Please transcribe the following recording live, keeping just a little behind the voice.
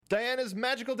Diana's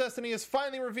magical destiny is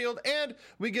finally revealed, and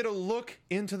we get a look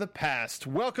into the past.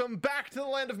 Welcome back to the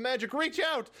land of magic. Reach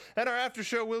out, and our after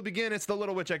show will begin. It's the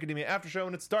Little Witch Academia after show,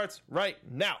 and it starts right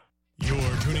now.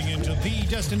 You're tuning into the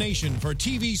destination for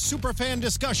TV superfan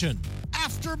discussion,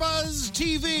 AfterBuzz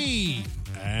TV.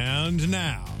 And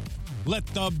now, let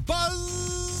the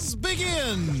buzz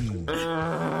begin. Me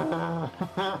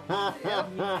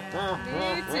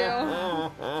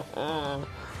too.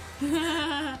 We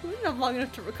didn't have long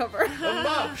enough to recover.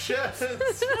 Emotions.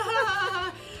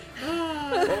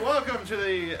 Well, welcome to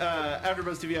the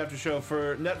AfterBuzz TV after show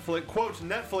for Netflix. Quote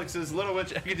Netflix's Little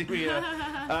Witch Academia.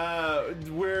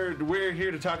 We're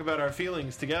here to talk about our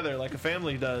feelings together, like a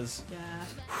family does.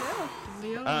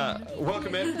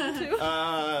 Welcome in.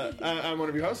 I'm one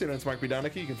of your hosts, and it's Mark B.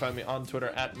 Donica. You can find me on Twitter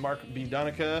at Mark B.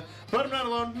 Donica. But I'm not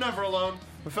alone, never alone.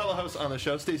 My fellow host on the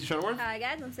show, Stacey Shuttleworth. Hi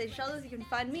guys, I'm Stacey Shuttles. You can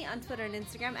find me on Twitter and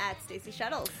Instagram at Stacey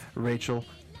Shuttles. Rachel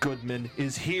Goodman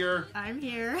is here. I'm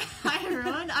here. Hi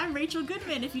everyone, I'm Rachel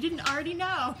Goodman, if you didn't already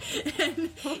know.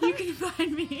 And you can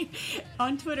find me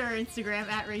on Twitter or Instagram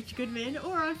at Rach Goodman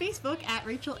or on Facebook at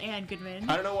Rachel Ann Goodman.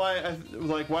 I don't know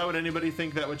why, why would anybody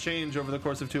think that would change over the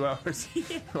course of 2 hours?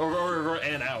 or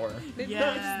an hour. Maybe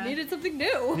I just needed something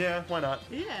new. Yeah, why not?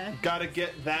 Yeah. Gotta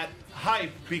get that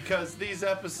hype because these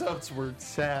episodes were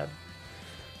sad.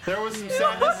 There was some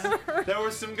sadness, there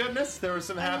was some goodness, there were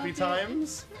some happy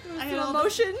times. I had Some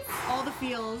emotions. all the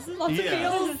feels. Lots of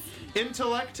feels.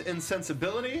 Intellect and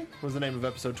Sensibility was the name of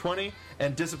episode 20,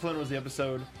 and Discipline was the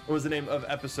name of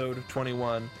episode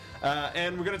 21.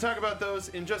 And we're going to talk about those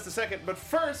in just a second, but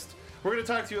first, we're going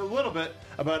to talk to you a little bit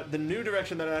about the new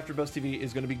direction that AfterBuzz TV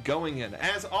is going to be going in.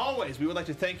 As always, we would like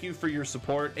to thank you for your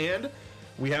support, and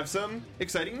we have some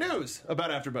exciting news about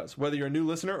AfterBuzz. Whether you're a new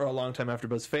listener or a longtime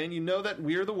AfterBuzz fan, you know that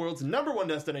we're the world's #1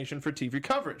 destination for TV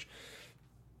coverage.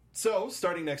 So,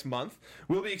 starting next month,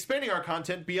 we'll be expanding our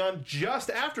content beyond just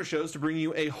after shows to bring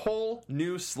you a whole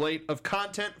new slate of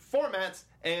content, formats,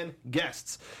 and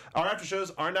guests. Our after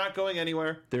shows are not going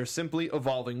anywhere. They're simply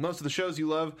evolving. Most of the shows you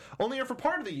love only are for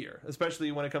part of the year,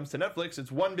 especially when it comes to Netflix.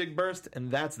 It's one big burst, and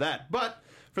that's that. But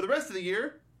for the rest of the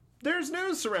year, there's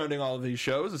news surrounding all of these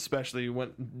shows, especially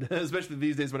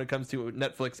these days when it comes to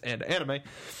Netflix and anime.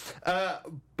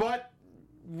 But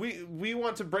we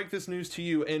want to break this news to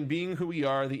you, and being who we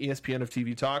are, the ESPN of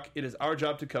TV talk, it is our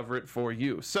job to cover it for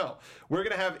you. So we're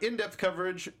going to have in-depth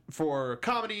coverage for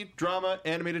comedy, drama,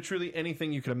 animated, truly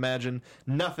anything you can imagine.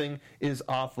 Nothing is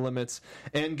off limits.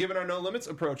 And given our no limits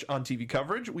approach on TV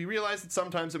coverage, we realized that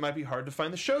sometimes it might be hard to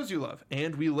find the shows you love,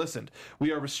 and we listened.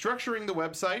 We are restructuring the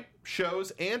website,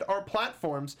 shows, and our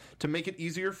platforms to make it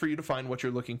easier for you to find what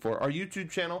you're looking for. Our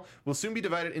YouTube channel will soon be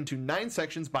divided into 9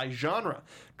 sections by genre: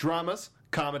 dramas,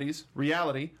 comedies,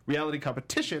 reality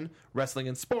competition, wrestling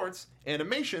and sports,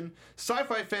 animation,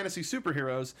 sci-fi fantasy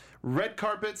superheroes, red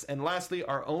carpets, and lastly,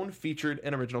 our own featured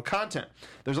and original content.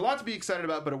 There's a lot to be excited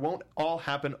about, but it won't all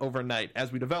happen overnight.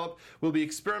 As we develop, we'll be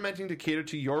experimenting to cater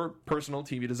to your personal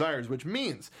TV desires, which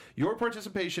means your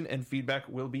participation and feedback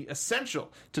will be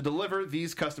essential to deliver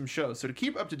these custom shows. So to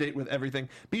keep up to date with everything,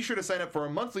 be sure to sign up for our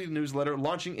monthly newsletter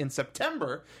launching in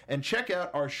September, and check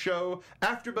out our show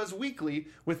AfterBuzz Weekly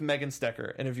with Megan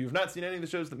Stecker. And if you've not seen any of the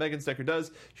shows that Megan Stecker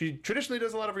does, she traditionally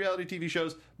does a lot of reality TV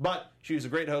shows, but she's a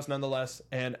great host nonetheless,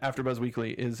 and AfterBuzz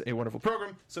Weekly is a wonderful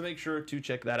program, so make sure to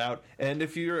check that out. And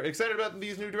if you're excited about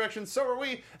these new directions, so are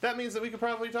we. That means that we could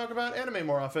probably talk about anime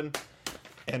more often,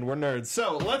 and we're nerds.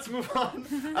 So let's move on.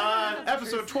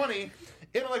 Episode 20,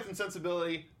 Intellect and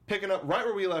Sensibility, picking up right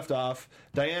where we left off.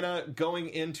 Diana going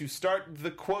in to start the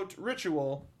quote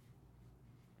ritual.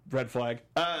 Red flag.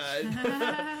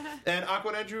 And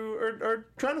Aqua and Andrew are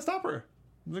trying to stop her.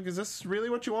 Like, is this really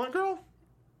what you want, girl?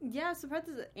 Yeah, I'm surprised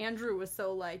that Andrew was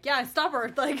so yeah, stop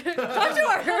her. Like, talk to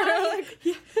her.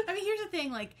 Yeah. I mean, here's the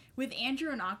thing, with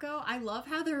Andrew and Akko, I love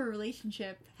how their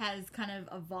relationship has kind of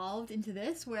evolved into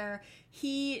this, where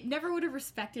he never would have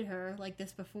respected her like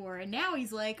this before, and now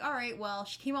he's like, all right, well,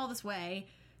 she came all this way,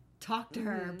 talk to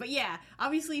her. But yeah,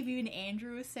 obviously, if even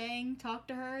Andrew is saying talk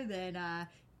to her, then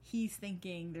he's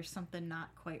thinking there's something not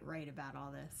quite right about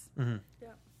all this. Mm-hmm.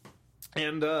 Yeah.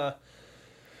 And,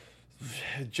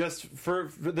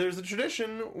 there's a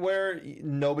tradition where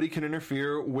nobody can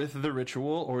interfere with the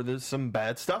ritual, or there's some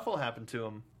bad stuff will happen to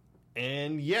them.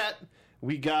 And yet,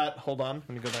 we got, hold on, let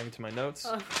me go back into my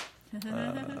notes.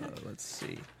 Let's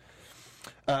see.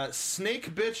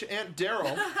 Snake bitch Aunt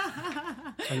Daryl.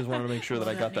 I just wanted to make sure that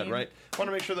I got that right.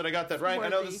 I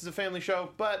know this is a family show,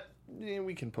 but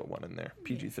we can put one in there.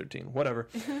 PG-13, whatever.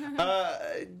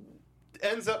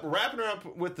 Ends up wrapping her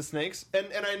up with the snakes, and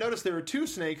I noticed there were 2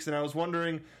 snakes, and I was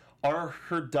wondering, are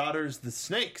her daughters the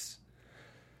snakes?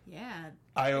 Yeah.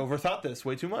 I overthought this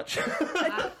way too much.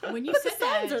 When you The said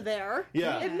that, signs are there.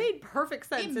 Yeah. It made perfect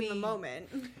sense in the made- moment.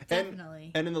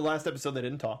 definitely. And in the last episode, they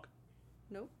didn't talk.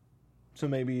 Nope. So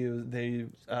maybe they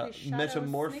shadow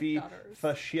snake daughters.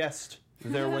 fasciest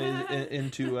their way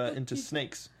into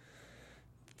snakes.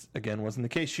 Again, wasn't the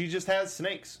case. She just has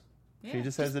snakes. Yeah, She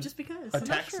just has just because. attack I'm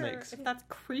not sure snakes. if that's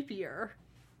creepier.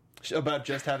 About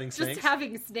just having snakes Just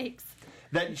having snakes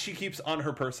that she keeps on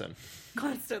her person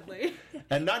constantly.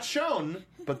 and not shown,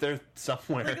 but they're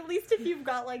somewhere. Like, at least if you've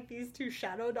got, like, these two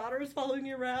shadow daughters following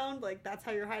you around, like, that's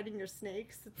how you're hiding your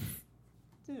snakes. It's,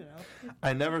 you know.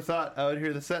 I never thought I would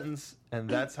hear the sentence, and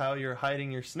that's how you're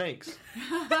hiding your snakes.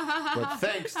 But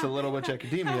thanks to Little Witch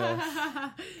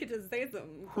Academia, You could just say some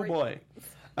oh great boy.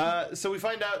 So we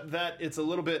find out that it's a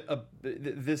little bit of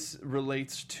this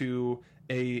relates to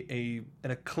an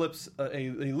eclipse, a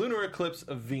lunar eclipse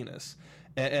of Venus,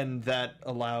 and that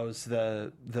allows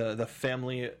the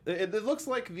family. It looks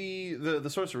like the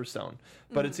Sorcerer's Stone,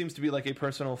 but it seems to be like a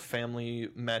personal family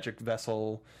magic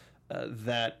vessel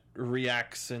that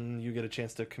reacts, and you get a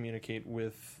chance to communicate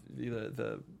with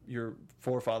your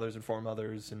forefathers and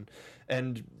foremothers,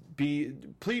 and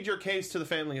plead your case to the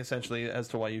family essentially as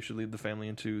to why you should lead the family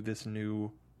into this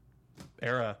new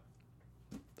era.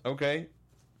 Okay,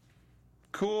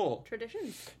 cool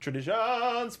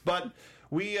traditions, but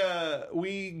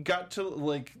we got to,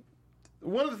 like,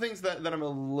 one of the things that I'm a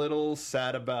little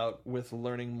sad about with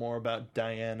learning more about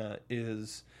Diana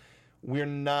is we're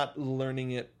not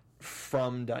learning it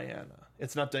from Diana.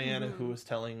 It's not Diana who's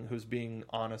being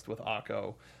honest with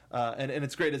Akko. And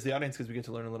it's great as the audience because we get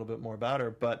to learn a little bit more about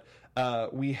her. But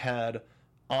we had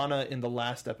Anna in the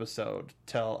last episode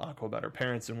tell Akko about her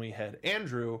parents, and we had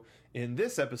Andrew in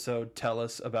this episode tell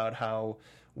us about how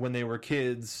when they were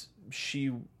kids,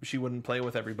 she wouldn't play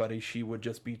with everybody. She would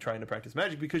just be trying to practice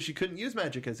magic because she couldn't use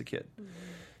magic as a kid.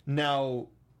 Now,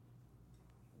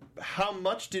 how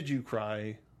much did you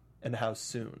cry, and how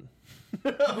soon?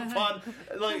 Upon,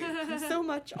 like, so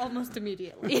much almost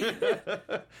immediately.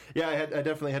 yeah, I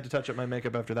definitely had to touch up my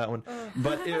makeup after that one,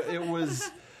 but it was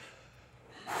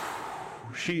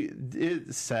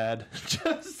it's sad,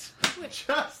 just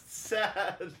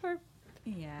sad.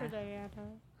 Yeah. For Diana.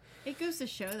 It goes to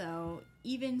show, though,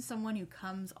 even someone who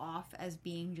comes off as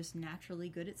being just naturally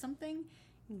good at something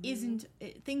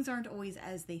things aren't always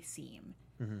as they seem.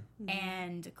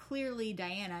 And clearly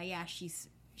Diana, yeah, she's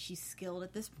skilled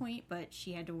at this point, but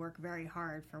she had to work very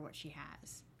hard for what she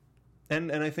has.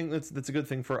 And I think that's a good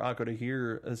thing for Akko to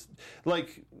hear,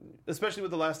 especially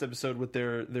with the last episode with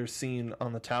their scene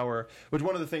on the tower, which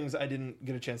one of the things I didn't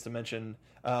get a chance to mention,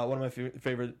 one of my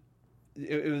favorite,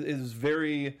 it was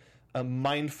very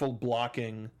mindful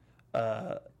blocking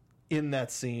in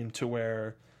that scene to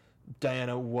where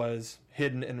Diana was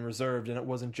hidden and reserved, and it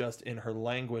wasn't just in her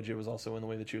language, it was also in the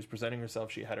way that she was presenting herself.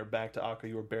 She had her back to Akko,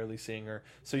 you were barely seeing her,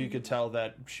 so you could tell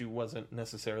that she wasn't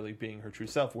necessarily being her true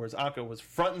self, whereas Akko was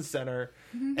front and center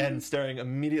and staring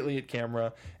immediately at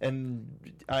camera,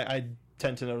 and I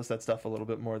tend to notice that stuff a little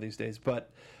bit more these days,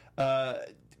 but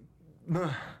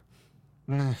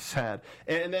sad.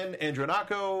 And then Andrew and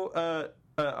Akko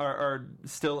are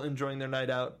still enjoying their night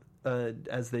out,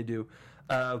 as they do.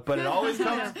 But it always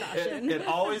comes. It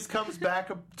always comes back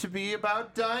to be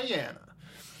about Diana,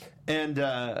 and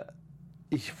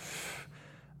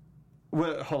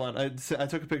well, hold on. I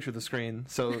took a picture of the screen.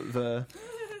 So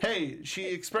hey, she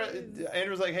expressed.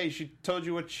 Andrew's like, hey, she told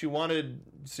you what she wanted,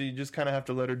 so you just kind of have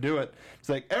to let her do it. It's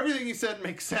like everything you said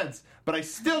makes sense, but I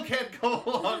still can't go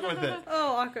along with it.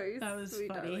 Oh, Akko, That was sweet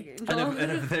funny. darling angel.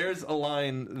 And if there's a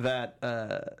line that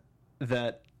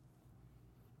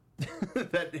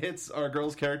that hits our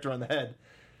girl's character on the head,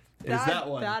 is that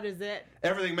one. That is it.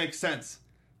 Everything makes sense,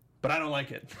 but I don't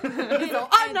like it. So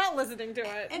I'm not listening to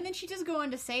it. And then she does go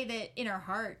on to say that in her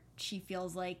heart, she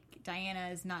feels like Diana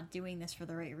is not doing this for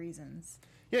the right reasons.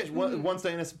 Yeah, once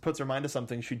Diana puts her mind to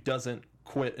something, she doesn't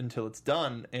quit until it's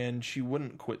done, and she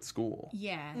wouldn't quit school.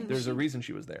 Yeah. There's a reason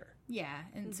she was there. Yeah,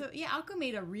 and so, yeah, Akko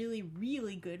made a really,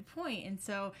 really good point. And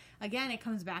so, again, it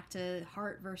comes back to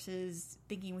heart versus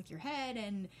thinking with your head.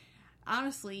 And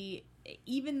honestly,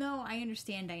 even though I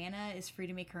understand Diana is free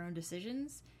to make her own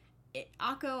decisions,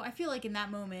 Akko, I feel like in that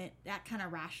moment, that kind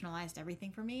of rationalized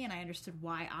everything for me, and I understood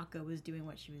why Akko was doing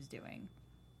what she was doing.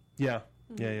 Yeah.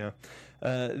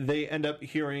 They end up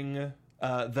hearing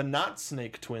the Not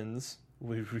Snake twins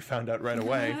we found out right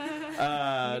away.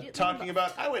 Talking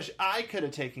about, I wish I could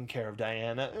have taken care of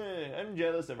Diana. I'm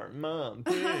jealous of our mom.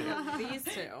 These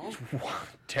two.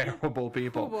 Terrible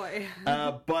people. Oh boy.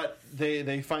 But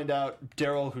they find out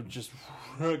Daryl, who just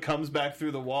comes back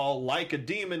through the wall like a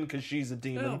demon because she's a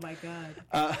demon. Oh my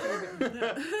god.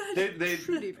 They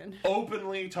Demon.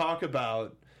 openly talk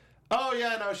about, oh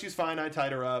yeah, no, she's fine. I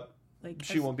tied her up. Like,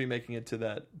 She won't be making it to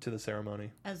the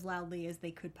ceremony. as loudly as they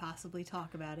could possibly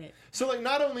talk about it. So, like,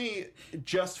 not only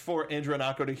just for Andrew and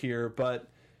Akko to hear, but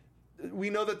we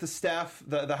know that the staff,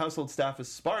 the household staff is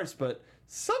sparse, but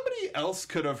somebody else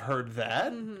could have heard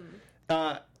that.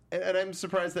 And I'm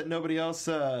surprised that nobody else,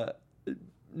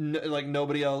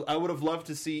 nobody else. I would have loved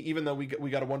to see, even though we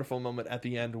got a wonderful moment at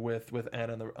the end with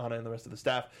Anna and the rest of the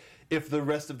staff, if the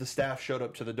rest of the staff showed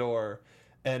up to the door.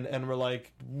 And we're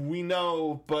like, we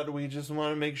know, but we just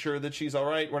want to make sure that she's all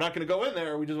right. We're not going to go in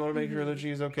there. We just want to make sure that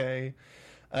she's okay.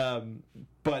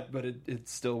 But it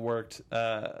still worked.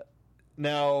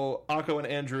 Now, Akko and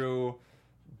Andrew,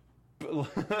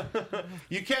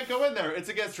 you can't go in there. It's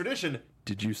against tradition.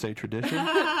 Did you say tradition?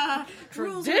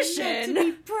 Rules are meant to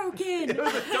be broken. It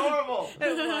was adorable.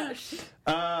 It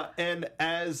was. And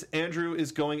as Andrew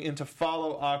is going in to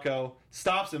follow Akko,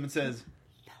 stops him and says,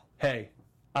 "Hey,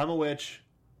 I'm a witch.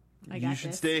 I You got should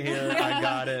this." stay here. I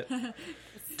got it."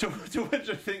 To which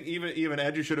I think even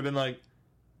Andrew should have been like,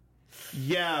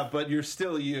 "Yeah, but you're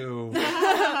still you.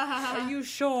 Are you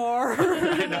sure?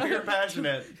 I know you're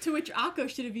passionate." To which Akko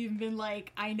should have even been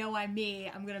like, I know I'm me.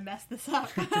 I'm going to mess this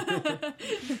up.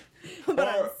 But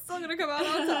I'm still gonna come out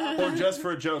on top. Or just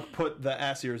for a joke, put the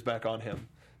ass ears back on him.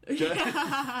 Just,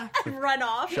 Run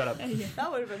off. shut up.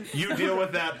 That would have been. You deal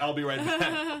with that. I'll be right back.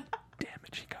 Damn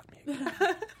it, she got me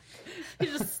again.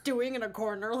 He's just stewing in a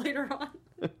corner later on.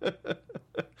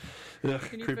 Ugh,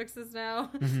 Can you creep. fix this now?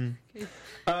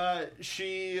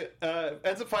 She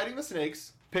ends up fighting the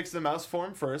snakes. Picks the mouse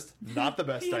form first. Not the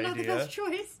best You're idea. not the best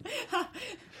choice.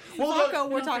 Well, Akko,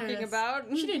 we're No talking fairness. about.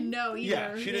 She didn't know either.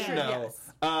 yeah, she didn't know.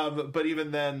 Yes. But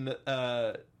even then,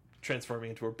 transforming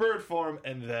into her bird form,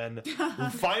 and then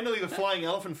finally the flying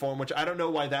elephant form, which I don't know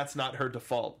why that's not her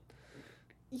default.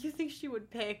 You think she would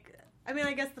pick? I mean,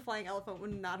 I guess the flying elephant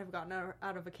would not have gotten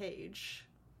out of a cage.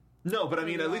 No, but I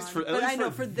mean, at least for But I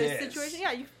know for for this situation,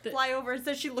 yeah, you fly over and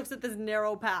says she looks at this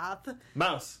narrow path.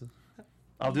 Mouse.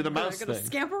 I'll do the mouse Gonna thing.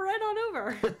 scamper right on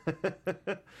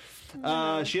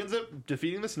over. She ends up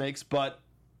defeating the snakes, but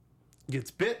gets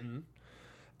bitten.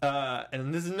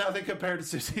 And this is nothing compared to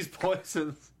Susie's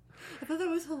poisons. I thought that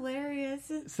was hilarious.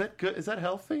 Is that good? Is that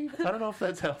healthy? I don't know if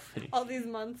that's healthy. All these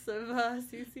months of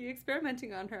Susie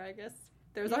experimenting on her, I guess.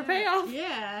 There's our payoff.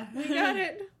 Yeah. We got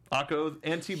it. Akko,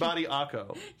 antibody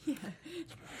Akko.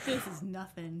 This is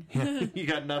nothing. You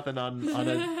got nothing on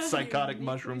a psychotic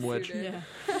mushroom witch. suited.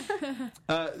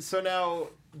 Yeah. So now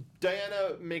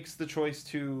Diana makes the choice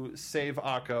to save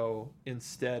Akko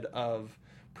instead of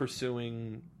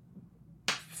pursuing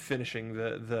finishing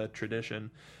the tradition.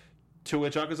 To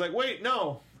which Akko's like, "Wait,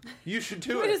 no, you should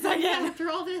do Wait a it. second. After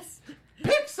all this,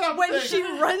 Pick something." When she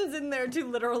runs in there to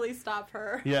literally stop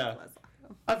her. Yeah. Bless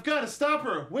Akko. I've got to stop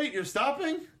her. Wait, you're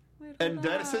stopping? Wait, And hold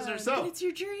Diana says on. herself, it's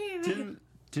your dream.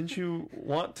 Didn't you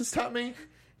want to stop me?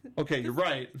 Okay, you're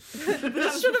right.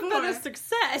 This should have been a before.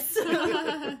 success.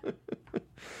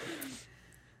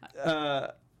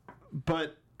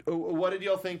 But what did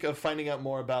y'all think of finding out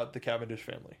more about the Cavendish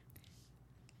family?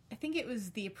 I think it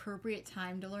was the appropriate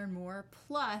time to learn more.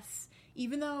 Plus,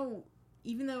 even though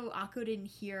Akko didn't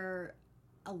hear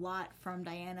a lot from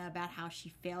Diana about how she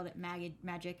failed at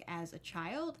magic as a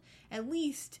child, at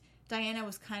least Diana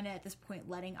was kind of at this point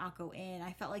letting Akko in.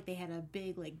 I felt like they had a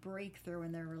big breakthrough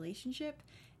in their relationship,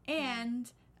 and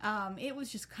it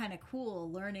was just kind of cool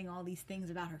learning all these things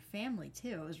about her family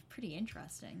too. It was pretty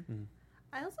interesting.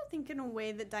 I also think in a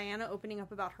way that Diana opening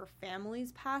up about her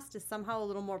family's past is somehow a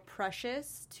little more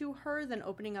precious to her than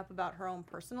opening up about her own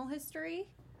personal history.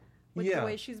 With Yeah. the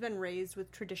way she's been raised,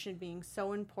 with tradition being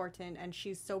so important, and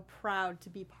she's so proud to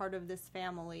be part of this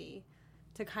family,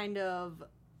 to kind of,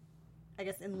 I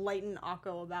guess, enlighten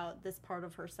Akko about this part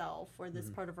of herself or this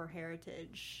part of her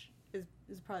heritage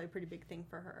is probably a pretty big thing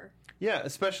for her. Yeah,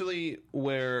 especially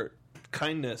where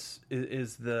kindness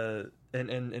is the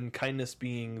and kindness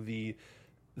being the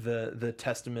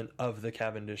testament of the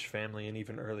Cavendish family, and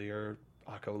even earlier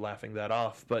Akko laughing that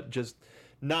off, but just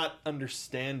not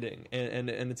understanding, and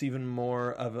it's even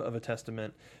more of a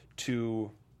testament to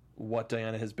what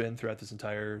Diana has been throughout this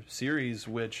entire series,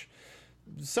 which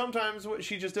sometimes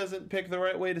she just doesn't pick the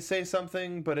right way to say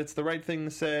something, but it's the right thing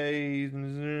to say.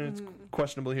 It's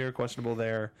questionable here, questionable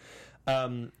there.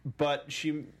 But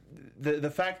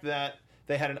the fact that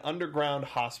they had an underground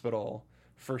hospital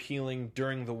for healing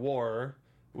during the war,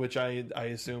 which I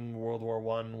assume World War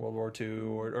I, World War II,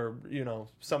 or you know,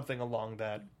 something along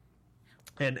that.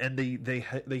 And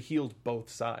they healed both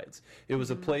sides. It was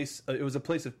a place. It was a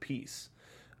place of peace,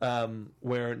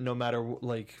 where no matter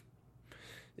like.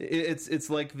 It's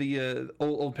like the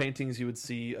old paintings you would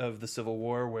see of the Civil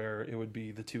War, where it would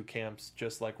be the two camps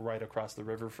just like right across the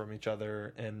river from each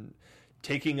other, and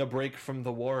taking a break from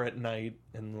the war at night,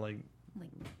 and like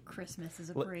Christmas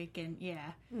is a break, and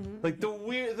like the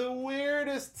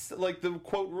weirdest, like the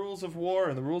quote rules of war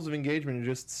and the rules of engagement are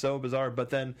just so bizarre. But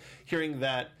then hearing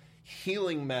that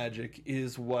healing magic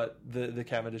is what the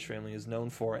Cavendish family is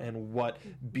known for, and what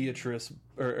Beatrix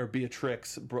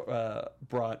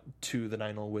brought to the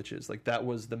Nine Old Witches. Like that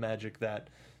was the magic that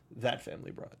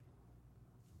family brought.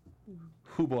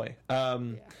 Hoo boy.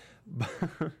 And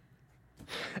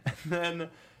then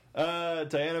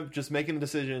Diana just making the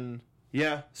decision.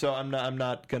 Yeah, so I'm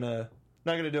not gonna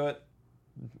do it.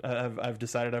 I've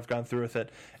decided. I've gone through with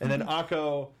it. And then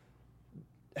Akko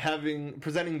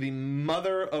presenting the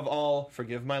mother of all,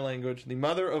 forgive my language, the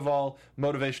mother of all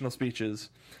motivational speeches,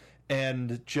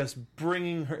 and just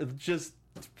bringing her, just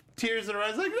tears in her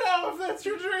eyes, like, no, if that's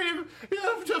your dream, you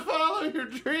have to follow your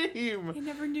dream. I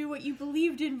never knew what you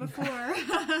believed in before.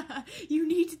 You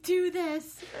need to do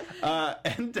this.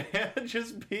 And Diana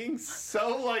just being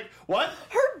so like, what?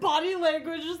 Her body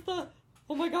language is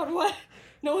oh my god, what?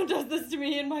 No one does this to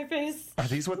me in my face. Are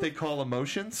these what they call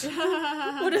emotions?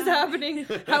 What is happening?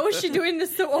 How is she doing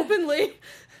this so openly?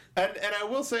 And I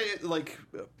will say, like,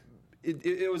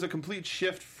 it was a complete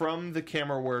shift from the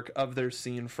camera work of their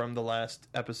scene from the last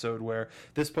episode, where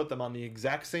this put them on the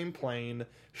exact same plane,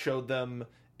 showed them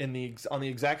on the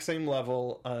exact same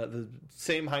level, the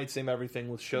same height, same everything,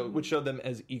 which showed them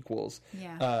as equals.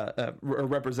 Yeah. Or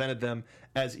represented them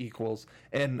as equals,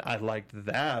 and I liked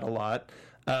that a lot.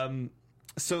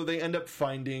 So they end up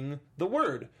finding the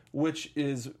word, which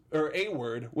is a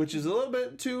word, which is a little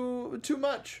bit too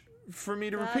much for me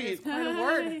to repeat. Is quite a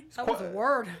word. That was a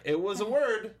word. It was a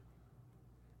word,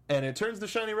 and it turns the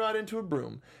shiny rod into a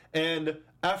broom. And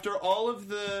after all of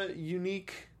the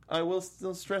unique, I will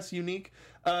still stress unique,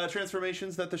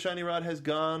 transformations that the shiny rod has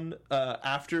gone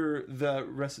after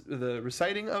the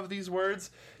reciting of these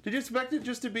words, did you expect it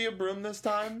just to be a broom this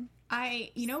time?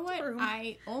 You know what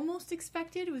I almost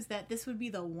expected was that this would be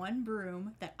the one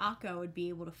broom that Akko would be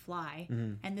able to fly,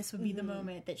 and this would be the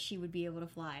moment that she would be able to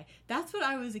fly. That's what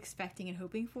I was expecting and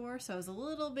hoping for, so I was a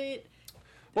little bit...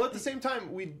 Well, at the same time,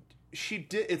 she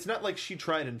did. It's not like she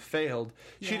tried and failed.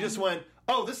 She just went,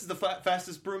 oh, this is the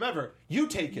fastest broom ever. You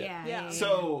take it. Yeah.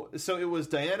 So it was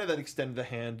Diana that extended the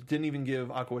hand, didn't even give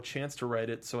Akko a chance to write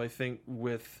it, so I think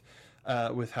with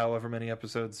however many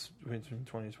episodes between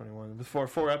 2021, with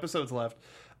four episodes left,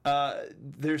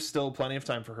 there's still plenty of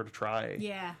time for her to try.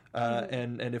 Yeah.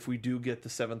 And if we do get the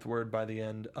seventh word by the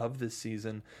end of this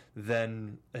season,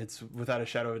 then it's without a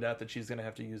shadow of a doubt that she's going to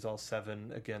have to use all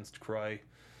 7 against Croy.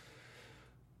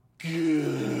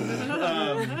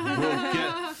 We'll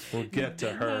get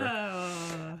to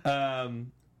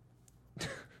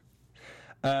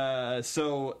her.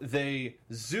 So they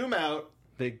zoom out.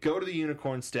 They go to the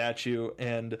unicorn statue,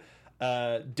 and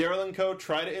Daryl and Co.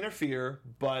 try to interfere,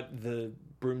 but the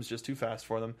broom's just too fast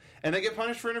for them, and they get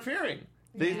punished for interfering.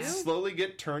 They slowly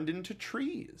get turned into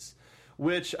trees,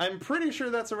 which I'm pretty sure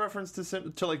that's a reference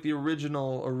to like the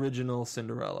original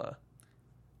Cinderella.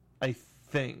 I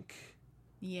think.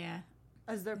 Yeah.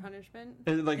 As their punishment,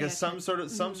 as some sort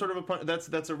of a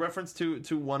that's a reference to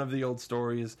one of the old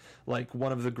stories, like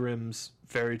one of the Grimm's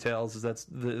fairy tales. Is that's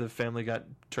the family got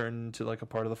turned to like a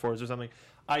part of the forest or something.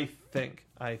 I think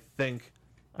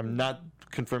I'm not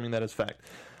confirming that as fact.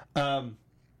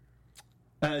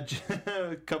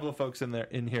 A couple of folks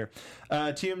in here.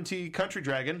 TMT Country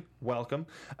Dragon, welcome.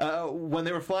 When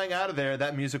they were flying out of there,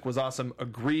 that music was awesome.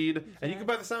 Agreed. And you can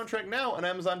buy the soundtrack now on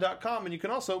Amazon.com, and you can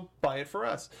also buy it for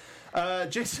us.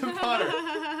 Jason Potter,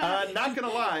 not gonna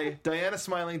lie, Diana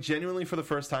smiling genuinely for the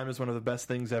first time is one of the best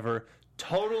things ever.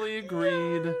 Totally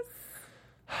agreed.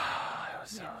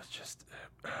 Yes.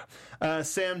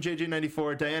 Sam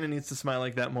JJ94, Diana needs to smile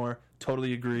like that more.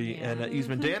 Totally agree. Yeah. And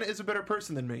Eastman, Diana is a better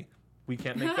person than me. We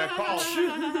can't make that call.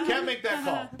 Can't make that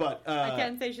call. But I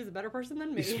can't say she's a better person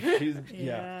than me.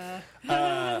 Yeah.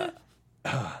 I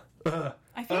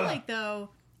feel like, though,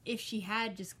 if she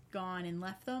had just gone and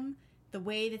left them, the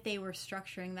way that they were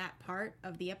structuring that part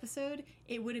of the episode,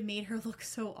 it would have made her look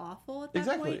so awful at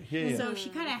that point. Yeah. So she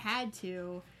kind of had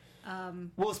to.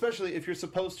 Well, especially if you're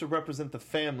supposed to represent the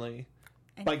family,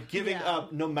 By giving Yeah.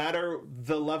 up, no matter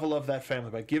the level of that family,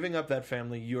 by giving up that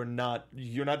family, you're not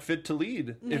fit to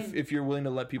lead if you're willing to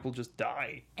let people just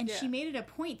die. And Yeah. she made it a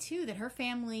point, too, that her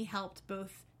family helped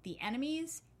both the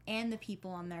enemies and the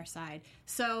people on their side.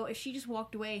 So if she just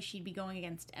walked away, she'd be going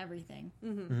against everything.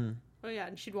 Oh yeah,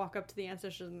 and she'd walk up to the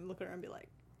ancestors and look at her and be like,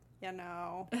 "Yeah,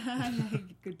 no,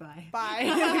 Goodbye.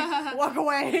 bye, walk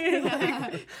away."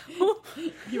 Like,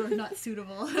 You are not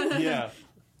suitable. Yeah.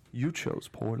 You chose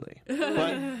poorly. But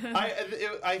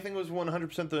I think it was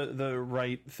 100% the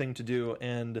right thing to do.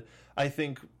 And I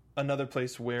think another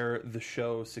place where the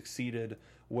show succeeded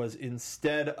was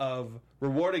instead of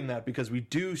rewarding that, because we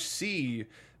do see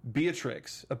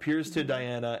Beatrix appears to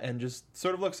Diana and just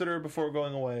sort of looks at her before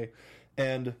going away.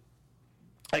 And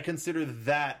I consider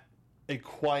that a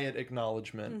quiet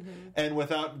acknowledgement, and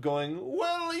without going,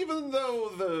 well, even though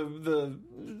the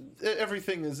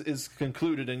everything is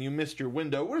concluded and you missed your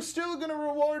window, we're still going to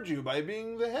reward you by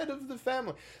being the head of the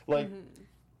family. Like,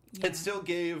 it still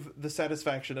gave the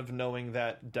satisfaction of knowing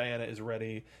that Diana is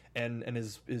ready and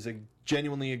is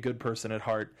genuinely a good person at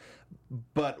heart,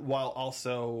 but while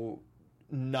also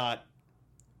not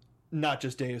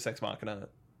just Deus Ex Machina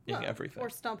in everything. or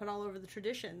stomping all over the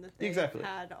tradition that they've Exactly.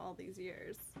 had all these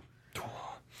years.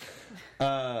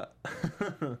 A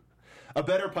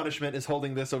better punishment is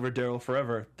holding this over Daryl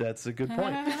forever. That's a good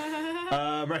point.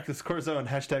 Miraculous Corazon,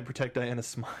 hashtag protect Diana's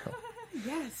smile.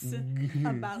 Yes.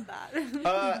 About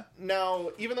that. Now,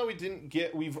 even though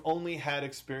we've only had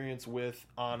experience with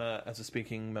Anna as a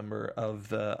speaking member of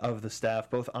the staff.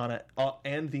 Both Anna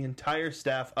and the entire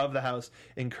staff of the house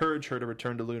encourage her to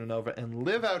return to Luna Nova and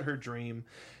live out her dream.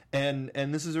 And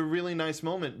this is a really nice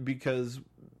moment because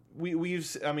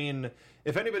I mean,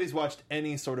 if anybody's watched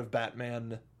any sort of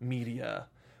Batman media,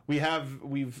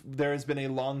 there has been a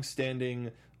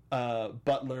long-standing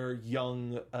butler,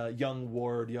 young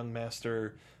ward, young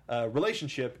master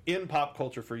relationship in pop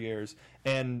culture for years,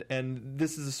 and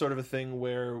this is a sort of a thing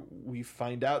where we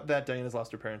find out that Diana's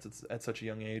lost her parents at such a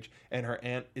young age, and her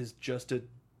aunt is just a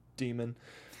demon.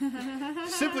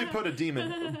 Simply put, a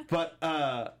demon. But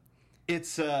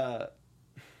it's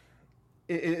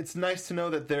nice to know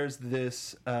that there's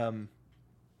this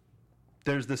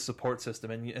support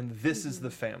system, and this is the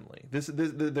family.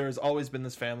 There has always been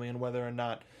this family, and whether or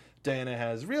not Diana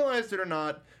has realized it or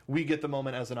not, we get the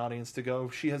moment as an audience to go,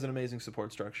 she has an amazing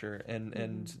support structure,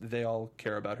 and they all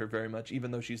care about her very much,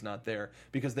 even though she's not there,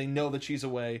 because they know that she's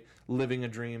away, living a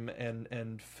dream,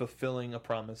 and fulfilling a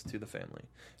promise to the family.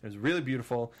 It was really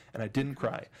beautiful, and I didn't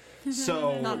cry.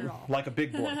 So, Not at all. like a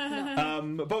big boy.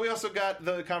 But we also got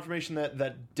the confirmation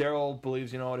that Daryl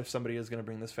believes, you know what, if somebody is going to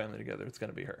bring this family together, it's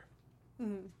going to be her.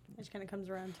 It just kind of comes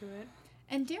around to it.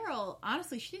 And Daryl,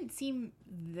 honestly, she didn't seem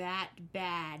that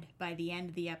bad by the end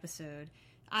of the episode.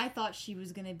 I thought she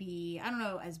was going to be, I don't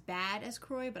know, as bad as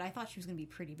Croy, but I thought she was going to be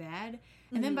pretty bad.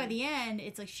 And then by the end,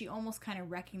 it's like she almost kind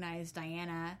of recognized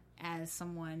Diana as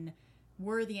someone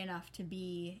worthy enough to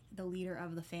be the leader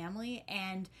of the family.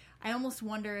 And I almost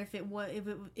wonder if it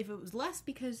was less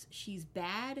because she's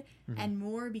bad and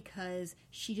more because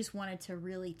she just wanted to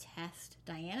really test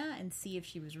Diana and see if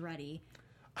she was ready.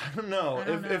 I don't know.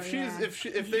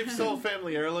 If they've sold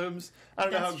family heirlooms, I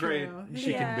don't know how That's great true.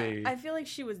 she can be. I feel like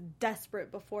she was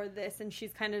desperate before this, and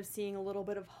she's kind of seeing a little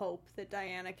bit of hope that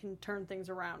Diana can turn things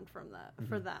around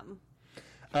for them.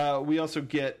 We also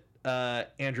get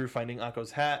Andrew finding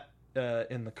Akko's hat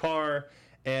in the car,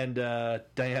 and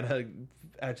Diana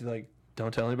actually like,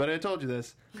 don't tell anybody I told you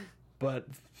this, but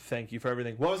thank you for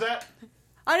everything. What was that?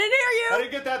 I didn't hear you! I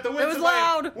didn't get that. The winds It was in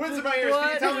loud. Winds in my ears. Can you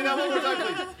What? tell me that one more time,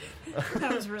 please?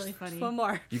 That was really funny. One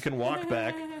more. You can walk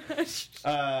back.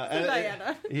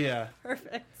 Diana. Yeah.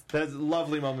 Perfect. That's a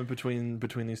lovely moment between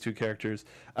these two characters.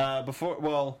 We're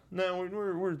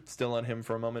still on him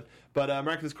for a moment. But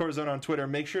Miraculous Corazon on Twitter,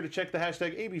 make sure to check the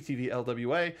hashtag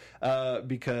ABTVLWA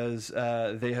because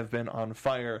they have been on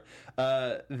fire.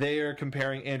 They are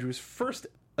comparing Andrew's first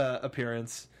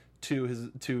appearance to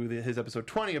his episode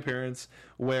 20 appearance,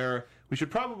 where we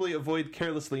should probably avoid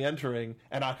carelessly entering,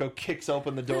 and Akko kicks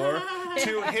open the door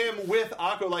to him with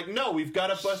Akko, like, no, we've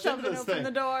got to bust into Shoving this open thing.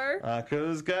 the door.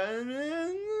 Akko's got an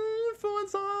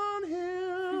influence on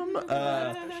him.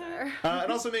 That's for sure.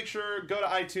 And also make sure, go to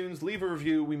iTunes, leave a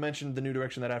review. We mentioned the new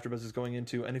direction that AfterBuzz is going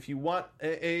into, and if you want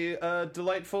a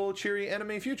delightful, cheery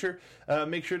anime future,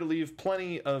 make sure to leave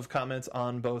plenty of comments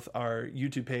on both our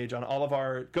YouTube page,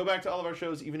 go back to all of our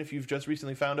shows, even if you've just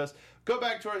recently found us. Go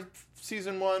back to our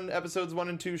season 1, episodes 1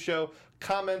 and 2 show.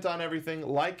 Comment on everything,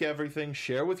 like everything,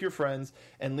 share with your friends,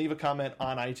 and leave a comment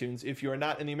on iTunes. If you are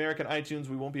not in the American iTunes,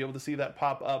 we won't be able to see that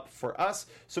pop up for us.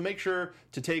 So make sure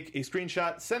to take a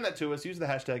screenshot, send send that to us. Use the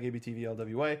hashtag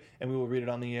ABTVLWA, and we will read it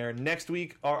on the air. Next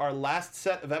week are our last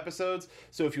set of episodes,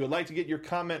 so if you would like to get your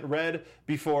comment read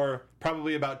before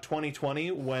probably about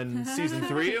 2020, when Season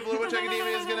 3 of Little Witch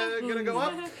Academia is gonna go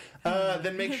up,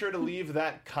 then make sure to leave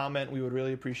that comment. We would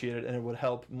really appreciate it, and it would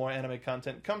help more anime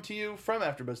content come to you from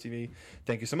AfterBuzz TV.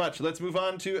 Thank you so much. Let's move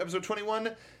on to episode 21,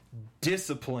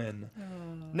 Discipline.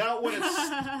 Now, when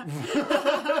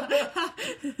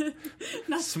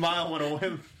it's... Smile went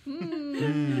away.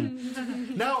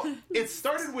 Now, it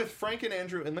started with Frank and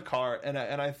Andrew in the car, and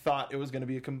I thought it was going to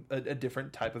be a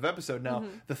different type of episode. Now,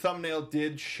 the thumbnail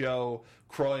did show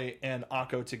Croy and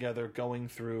Akko together going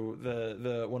through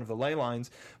the one of the ley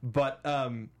lines, but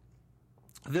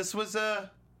this was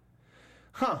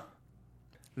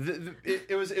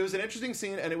it was an interesting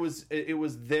scene, and it was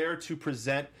there to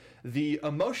present the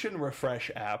emotion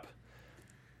refresh app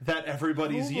that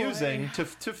everybody's using to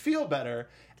feel better,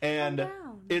 and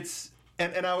it's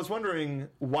and I was wondering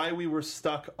why we were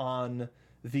stuck on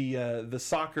the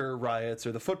soccer riots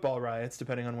or the football riots,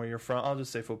 depending on where you're from. I'll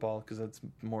just say football because that's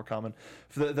more common.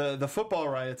 The football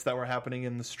riots that were happening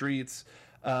in the streets,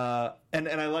 and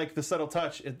I like the subtle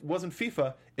touch. It wasn't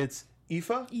FIFA, it's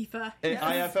IFA? IFA.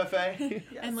 IFFA. Yes.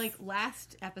 And like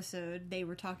last episode, they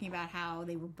were talking about how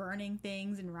they were burning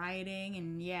things and rioting,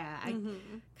 and I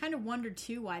kind of wondered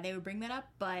too why they would bring that up,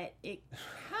 but it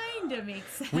kind of makes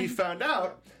sense. We found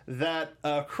out that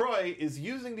Croy is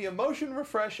using the Emotion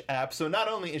Refresh app, so not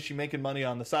only is she making money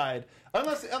on the side,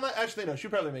 unless actually no, she'd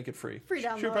probably make it free. Free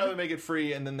download. She'd probably make it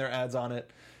free, and then there are ads on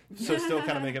it. So still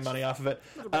kind of making money off of it.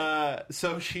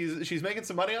 So she's making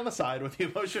some money on the side with the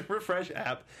Emotion Refresh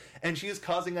app, and she is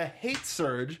causing a hate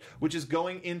surge, which is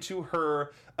going into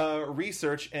her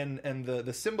research, and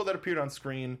the symbol that appeared on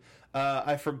screen,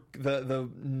 the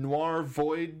Noir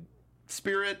Void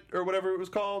Spirit or whatever it was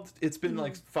called. It's been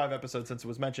like 5 episodes since it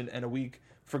was mentioned, and a week.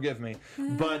 Forgive me,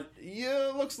 but yeah,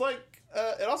 it looks like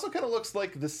it also kind of looks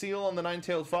like the seal on the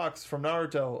Nine-Tailed Fox from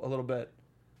Naruto a little bit.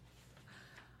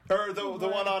 Or the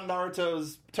one on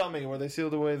Naruto's tummy where they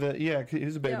sealed away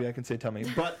he's a baby, I can say tummy.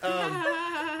 But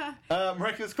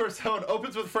Miraculous Corazon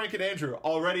opens with Frank and Andrew,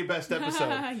 already best episode.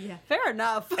 Fair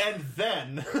enough. And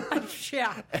then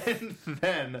Yeah. and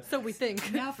then So we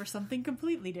think. Now for something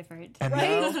completely different. and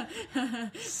Right?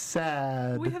 now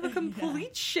sad. We have a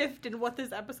complete shift in what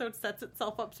this episode sets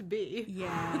itself up to be.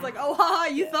 Yeah. It's like, oh,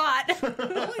 haha, you thought.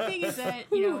 The only thing is that,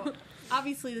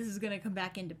 obviously this is going to come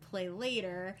back into play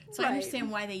later, so I Right.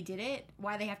 understand why they did it,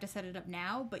 why they have to set it up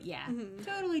now, but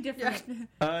totally different.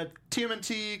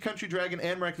 TMNT, Country Dragon,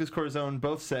 and Miraculous Corazon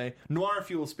both say Noir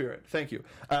Fuel Spirit. Thank you.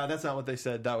 That's not what they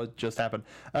said. That would just happen.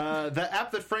 The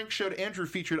app that Frank showed Andrew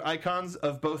featured icons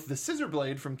of both the Scissor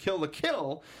Blade from Kill la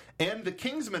Kill and the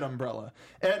Kingsman umbrella.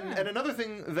 And another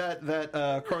thing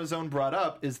that Corazon brought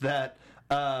up is that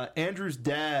Andrew's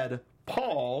dad,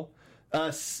 Paul,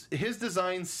 his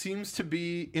design seems to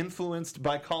be influenced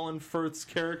by Colin Firth's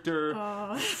character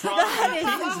from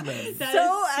Kingsman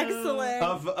So excellent.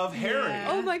 of Harry. Yeah.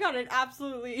 Oh my god, it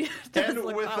absolutely does And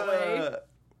look with that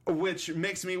way. which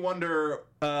makes me wonder.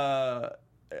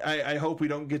 I hope we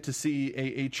don't get to see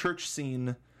a church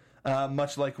scene,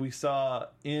 much like we saw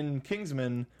in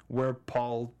Kingsman, where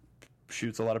Paul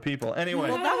shoots a lot of people. Anyway,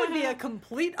 Well, that would be a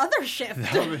complete other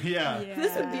shift. yeah.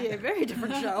 This would be a very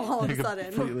different show all of a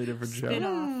sudden. Completely different show.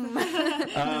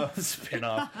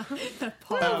 Spin-off. I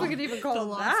don't know if we could even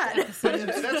call it that.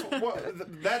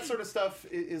 But that sort of stuff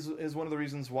is one of the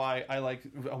reasons why I like,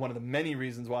 one of the many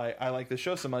reasons why I like this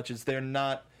show so much, is they're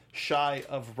not shy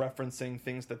of referencing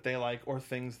things that they like or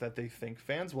things that they think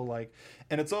fans will like.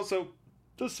 And it's also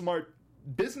a smart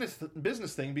business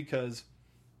thing, because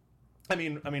I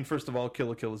mean, first of all, Kill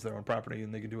la Kill is their own property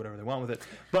and they can do whatever they want with it.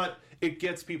 But it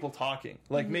gets people talking.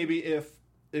 Like maybe if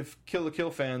Kill la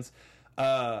Kill fans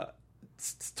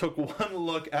took one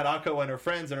look at Akko and her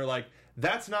friends and are like,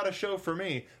 that's not a show for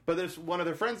me. But there's one of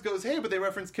their friends goes, hey, but they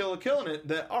reference Kill la Kill in it.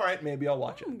 That, all right, maybe I'll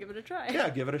watch it. Give it a try. Yeah,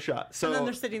 give it a shot. So And then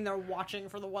they're sitting there watching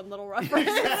for the one little reference.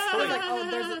 Exactly. Like, oh,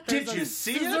 there's did a you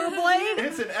see scissor it? blade?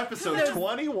 It's in episode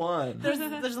 21. There's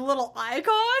a little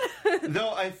icon.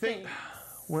 Though I think,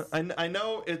 well, I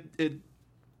know it.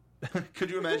 Could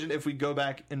you imagine if we go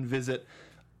back and visit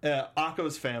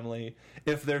Akko's family,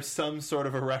 if there's some sort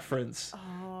of a reference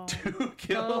to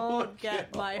Kill la Don't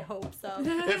get Kill? my hopes up.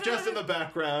 If just in the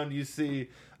background you see,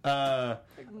 Like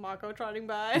Mako trotting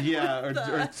by. yeah,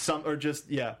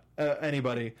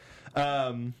 anybody.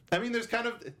 I mean, there's kind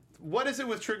of, what is it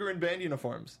with Trigger and band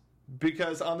uniforms?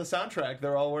 Because on the soundtrack,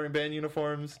 they're all wearing band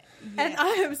uniforms. And I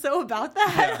am so about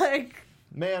that. Yeah. Like,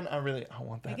 Man, I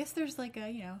want that. I guess there's like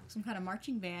a, some kind of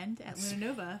marching band at Luna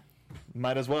Nova.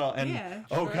 might as well. And Yeah,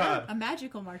 oh sure. god, A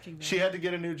magical marching band. she had to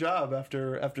get a new job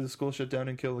after the school shut down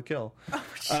in Kill la Kill.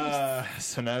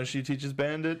 So now she teaches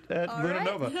band at All Luna right.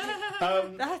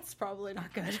 Nova. That's probably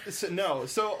not good.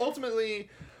 So ultimately,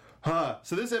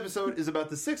 so this episode is about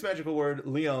the sixth magical word,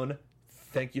 Leon.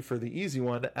 Thank you for the easy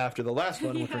one after the last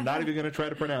one, which we're not even going to try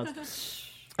to pronounce.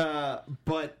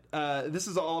 But this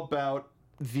is all about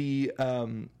the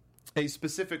a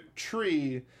specific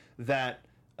tree that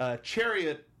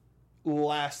Chariot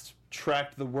last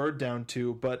tracked the word down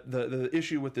to. But the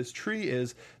issue with this tree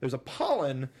is there's a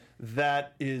pollen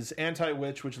that is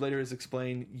anti-witch, which later is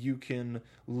explained you can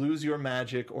lose your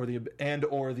magic or the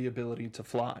ability to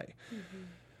fly.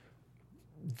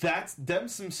 That's them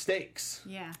some stakes.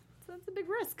 Yeah. So that's a big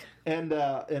risk. And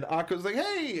Akko's like,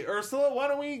 hey, Ursula, why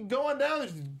don't we go on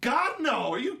down? God,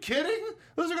 no! Are you kidding?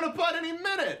 Those are going to butt any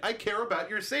minute. I care about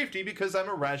your safety because I'm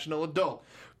a rational adult.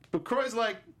 But Croy's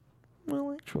like,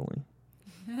 well, actually.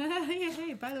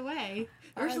 Hey, by the way,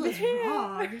 Ursula's here.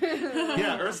 wrong.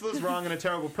 Yeah, Ursula's wrong and a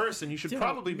terrible person. You should Don't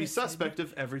probably be listen. suspect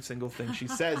of every single thing she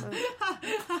says.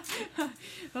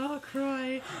 Oh,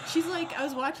 Croy. She's like, I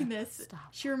was watching this.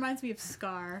 She reminds me of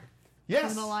Scar.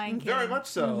 Yes, From The Lion King. very much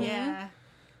so. Yeah.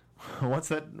 What's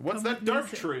that with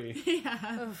dark me, tree?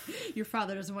 Yeah. Your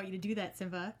father doesn't want you to do that,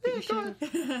 Simba. But you Go ahead.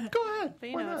 should. Go ahead. But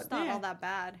you Why know, not? it's not Yeah. all that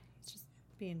bad. It's just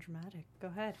being dramatic. Go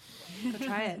ahead. Go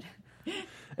try it.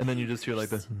 And then you just hear like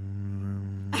this,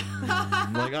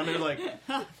 like under like,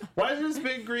 why is there this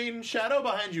big green shadow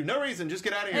behind you? No reason, just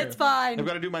get out of here. It's fine. I've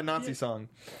got to do my Nazi song.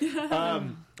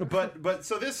 But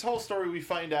so this whole story we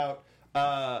find out,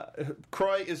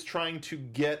 Croy is trying to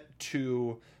get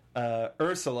to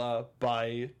Ursula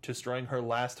by destroying her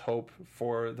last hope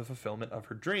for the fulfillment of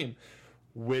her dream,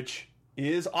 which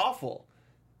is awful.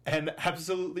 And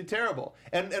absolutely terrible.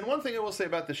 And one thing I will say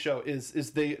about the show is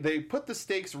they put the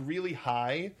stakes really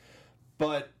high,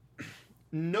 but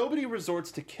nobody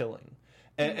resorts to killing,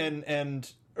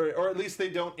 and or at least they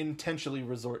don't intentionally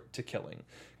resort to killing.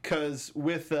 Because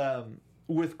with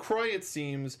Croy, it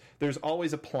seems there's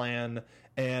always a plan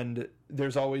and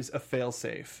there's always a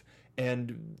failsafe.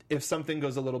 And if something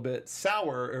goes a little bit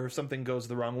sour or if something goes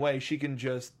the wrong way, she can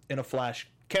just in a flash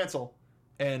cancel.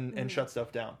 And shut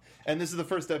stuff down. And this is the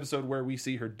first episode where we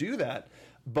see her do that.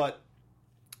 But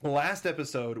last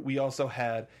episode, we also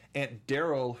had Aunt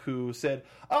Daryl who said,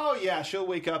 "Oh yeah, she'll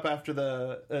wake up after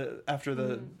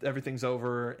the everything's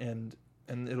over and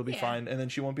it'll be fine, and then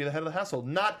she won't be the head of the household."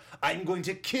 Not, I'm going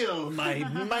to kill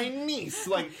my niece,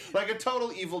 like a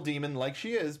total evil demon, like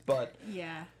she is, but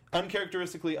Yeah.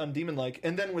 uncharacteristically undemon-like.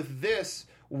 And then with this,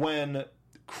 when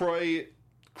Croy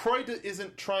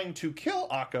isn't trying to kill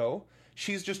Akko.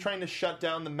 She's just trying to shut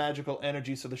down the magical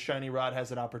energy so the shiny rod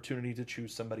has an opportunity to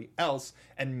choose somebody else,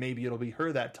 and maybe it'll be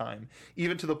her that time.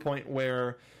 Even to the point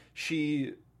where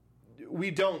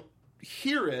we don't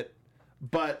hear it,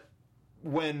 but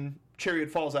when Chariot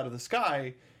falls out of the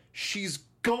sky, she's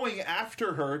going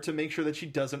after her to make sure that she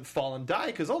doesn't fall and die,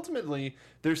 because ultimately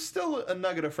there's still a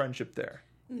nugget of friendship there.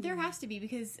 There has to be,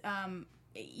 because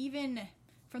even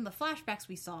from the flashbacks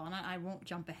we saw, and I won't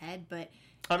jump ahead, but...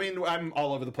 I mean, I'm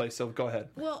all over the place, so go ahead.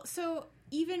 Well, so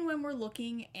even when we're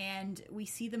looking and we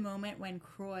see the moment when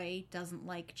Croy doesn't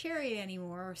like Chariot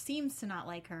anymore, or seems to not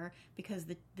like her because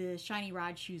the shiny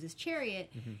rod chooses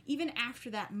Chariot, even after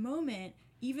that moment,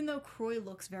 even though Croy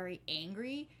looks very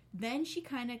angry, then she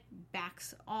kind of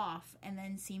backs off and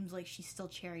then seems like she's still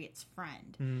Chariot's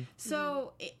friend.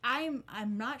 So I'm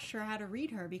not sure how to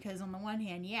read her, because on the one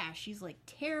hand, yeah, she's like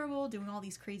terrible, doing all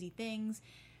these crazy things,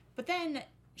 but then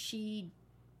she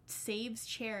saves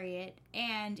Chariot,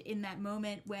 and in that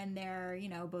moment when they're,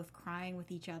 both crying with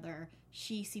each other,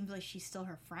 she seems like she's still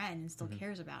her friend and still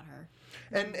cares about her.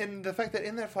 And the fact that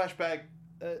in that flashback,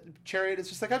 Chariot is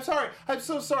just like, I'm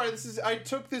so sorry, I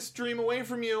took this dream away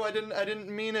from you, I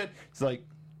didn't mean it. It's like,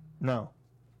 no,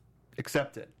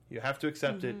 accept it. You have to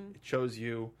accept it. It chose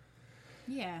you.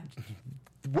 Yeah.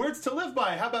 Words to live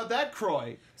by. How about that,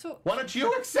 Croy? So Why don't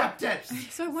you accept it?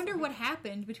 I wonder what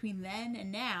happened between then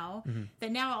and now,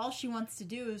 that now all she wants to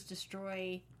do is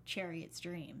destroy Chariot's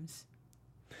dreams.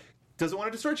 Doesn't want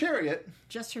to destroy Chariot.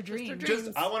 Just her dreams.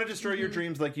 Just, I want to destroy your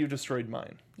dreams like you destroyed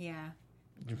mine. Yeah.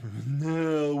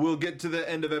 No, we'll get to the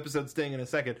end of episode Sting in a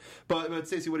second. But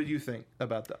Stacey, what did you think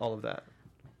about all of that?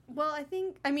 Well, I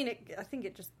think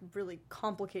it just really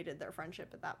complicated their friendship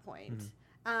at that point.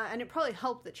 And it probably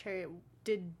helped that Chariot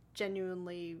did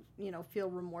genuinely, feel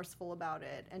remorseful about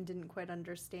it and didn't quite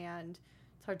understand.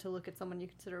 It's hard to look at someone you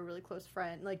consider a really close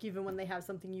friend, like even when they have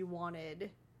something you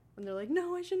wanted, when they're like,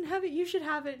 "No, I shouldn't have it, you should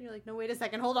have it," and you're like, "No, wait a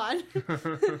second, hold on."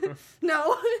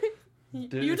 No.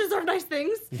 You deserve nice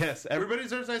things. Yes, everybody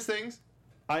deserves nice things.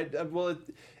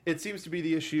 It seems to be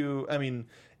the issue. I mean,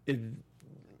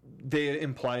 they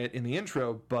imply it in the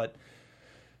intro, but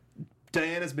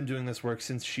Diana's been doing this work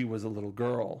since she was a little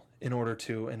girl in order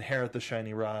to inherit the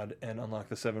shiny rod and unlock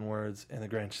the 7 words and the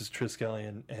Grant's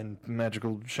Triskelion and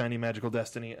shiny magical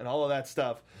destiny and all of that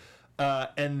stuff.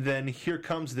 And then here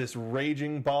comes this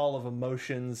raging ball of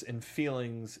emotions and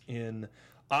feelings in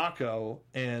Akko,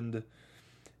 and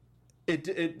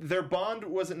their bond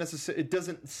wasn't necessarily. It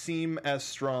doesn't seem as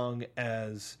strong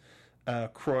as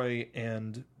Croy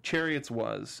and Chariot's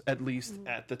was, at least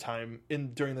at the time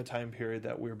during the time period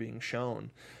that we're being shown.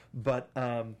 But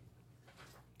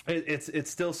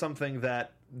it's still something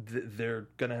that they're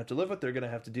gonna have to live with. They're gonna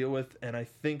have to deal with, and I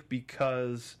think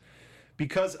because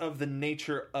of the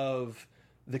nature of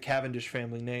the Cavendish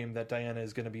family name, that Diana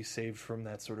is going to be saved from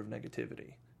that sort of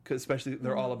negativity. Because especially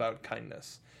they're all about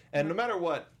kindness, and no matter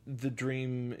what, the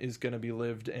dream is going to be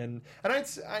lived. And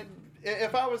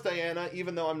if I was Diana,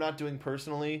 even though I'm not doing it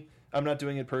personally, helped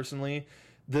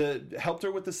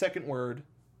her with the 2nd word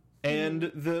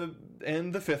and the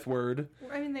 5th word.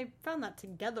 I mean, they found that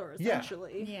together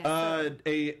essentially. Yeah.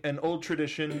 An old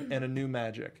tradition and a new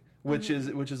magic. Which is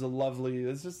a lovely.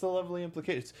 It's just a lovely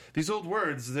implication. These old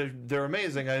words, they're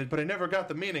amazing. But I never got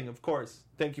the meaning. Of course,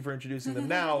 thank you for introducing them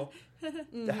now.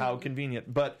 How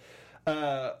convenient. But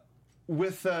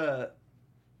with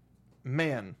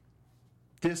man,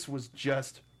 this was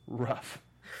just rough.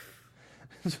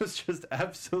 This was just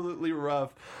absolutely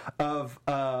rough. Of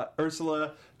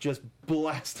Ursula just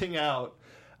blasting out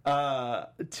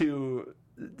to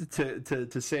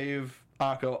save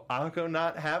Akko. Akko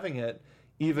not having it.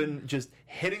 Even just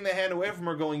hitting the hand away from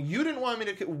her, going, "You didn't want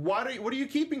me to. What are you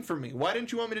keeping from me? Why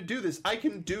didn't you want me to do this? I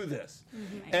can do this."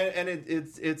 Mm-hmm. And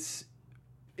it's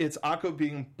Akko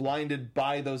being blinded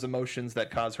by those emotions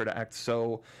that cause her to act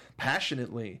so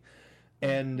passionately,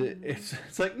 and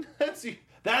it's like that's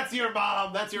your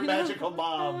mom. That's your magical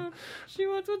mom. She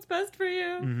wants what's best for you.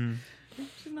 Mm-hmm.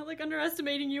 She's not like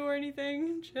underestimating you or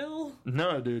anything. Chill.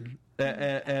 No, dude.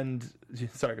 And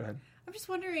sorry, go ahead. I'm just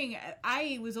wondering.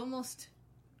 I was almost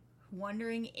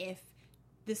wondering if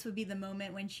this would be the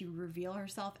moment when she would reveal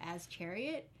herself as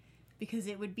Chariot, because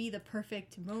it would be the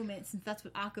perfect moment, since that's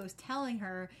what Akko's telling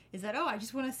her, is that, I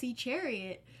just want to see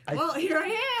Chariot. Here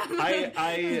I am.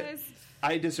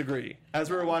 I disagree. As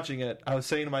we were watching it, I was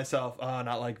saying to myself,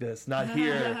 not like this, not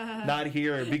here,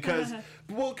 because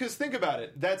think about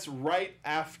it. That's right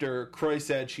after Croy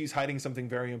said she's hiding something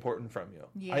very important from you.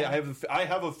 Yeah. I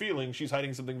have a feeling she's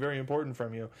hiding something very important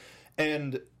from you,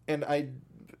 and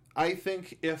I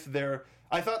think I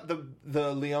thought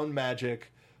the Leon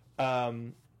magic,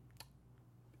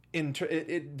 they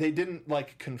didn't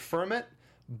like confirm it,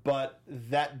 but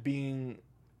that being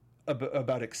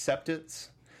about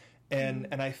acceptance.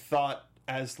 And I thought,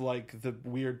 as like the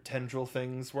weird tendril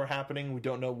things were happening, we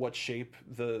don't know what shape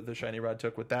the shiny rod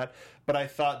took with that, but I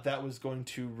thought that was going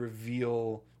to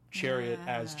reveal Chariot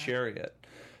as Chariot,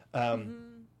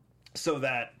 so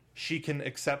that she can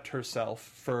accept herself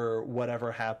for whatever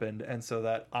happened, and so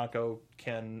that Akko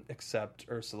can accept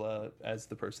Ursula as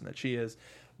the person that she is.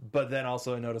 But then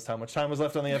also I noticed how much time was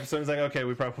left on the episode. I was like, okay,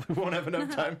 we probably won't have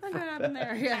enough time for that.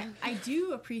 There, yeah. I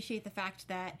do appreciate the fact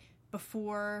that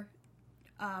before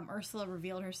Ursula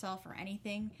revealed herself or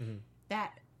anything,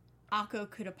 that Akko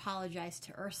could apologize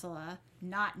to Ursula,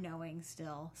 not knowing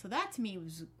still. So that to me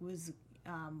was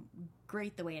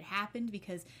great the way it happened,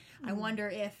 because I wonder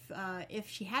if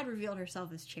she had revealed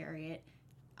herself as Chariot,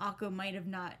 Akko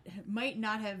might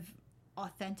not have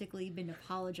authentically been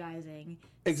apologizing.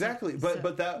 Exactly,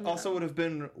 but that also would have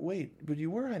been, wait, but you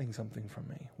were hiding something from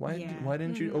me. Why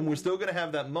didn't you? And we're still going to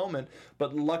have that moment,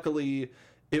 but luckily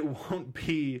it won't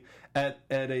be at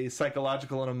a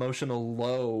psychological and emotional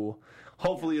low.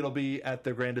 Hopefully it'll be at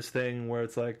the grandest thing where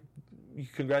it's like,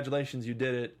 congratulations, you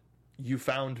did it. You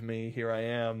found me. Here I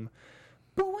am.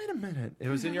 But wait a minute. It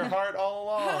was in your heart all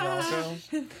along, also.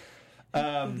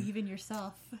 Believe in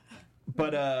yourself.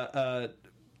 But I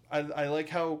like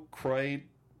how Croy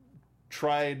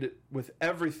tried with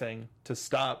everything to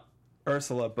stop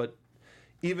Ursula, but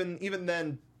even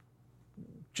then,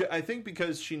 I think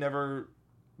because she never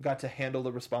got to handle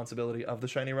the responsibility of the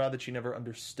shiny rod, that she never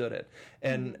understood it,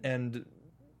 and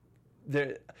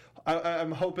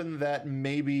I'm hoping that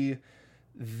maybe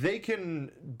they can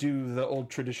do the old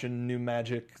tradition new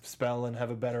magic spell and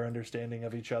have a better understanding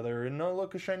of each other, and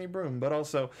look, a shiny broom, but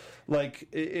also like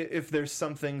if there's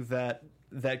something that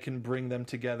can bring them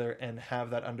together and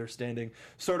have that understanding,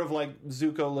 sort of like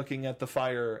Zuko looking at the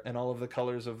fire and all of the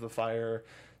colors of the fire.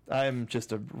 I'm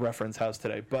just a reference house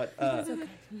today, but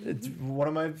it's one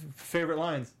of my favorite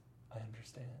lines. I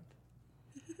understand.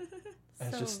 And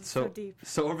it's just so deep.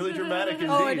 So overly dramatic and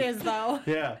Oh, deep. it is though.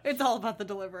 Yeah. It's all about the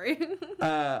delivery.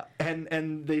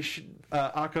 And they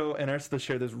Akko and Ursula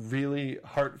share this really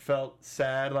heartfelt,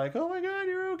 sad, like, oh my god,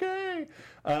 you're okay.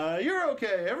 You're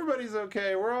okay. Everybody's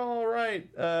okay. We're all right.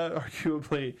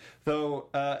 Arguably, though.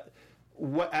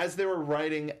 As they were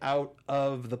riding out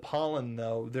of the pollen,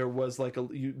 though, there was like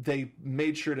they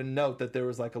made sure to note that there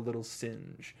was like a little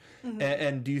singe. Mm-hmm.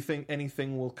 And do you think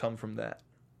anything will come from that?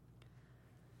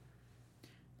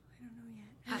 I don't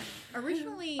know yet.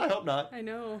 Originally, I hope not. I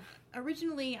know.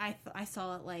 Originally, I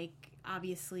saw it like,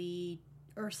 obviously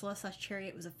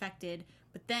Ursula/Chariot was affected,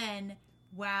 but then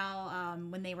while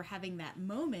when they were having that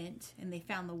moment and they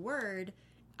found the word,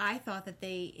 I thought that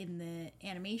in the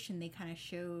animation, they kind of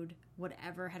showed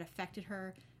whatever had affected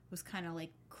her was kind of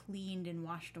like cleaned and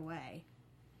washed away.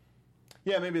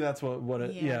 Yeah, maybe that's what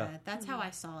it. Yeah, that's how I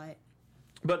saw it.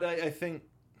 But I think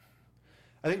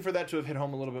for that to have hit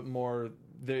home a little bit more,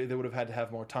 they would have had to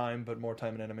have more time. But more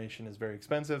time in animation is very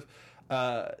expensive.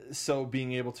 So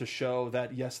being able to show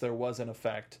that yes, there was an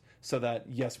effect, so that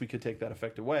yes, we could take that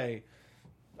effect away.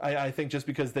 I think just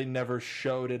because they never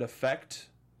showed it affect,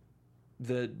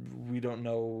 that we don't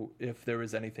know if there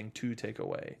is anything to take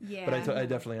away. Yeah. But I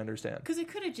definitely understand. Because it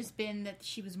could have just been that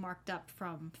she was marked up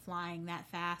from flying that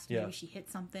fast. Maybe she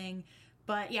hit something.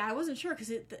 But yeah, I wasn't sure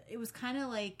because it was kind of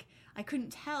like, I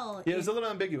couldn't tell. Yeah, it was a little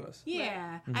ambiguous.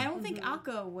 Yeah. Right. I don't think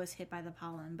Akko was hit by the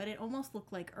pollen, but it almost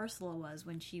looked like Ursula was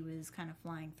when she was kind of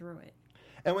flying through it.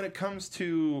 And when it comes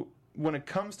to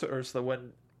Ursula,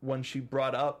 when she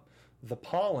brought up the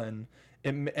pollen,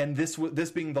 and this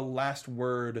being the last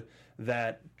word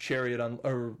that Chariot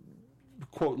or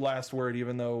quote last word,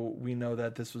 even though we know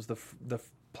that this was the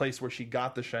place where she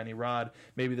got the shiny rod.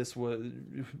 Maybe this was,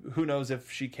 who knows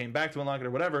if she came back to unlock it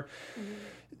or whatever.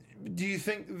 Mm-hmm. Do you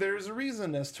think there's a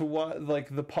reason as to what,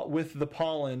 like, with the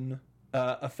pollen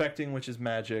affecting Witch's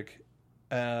magic,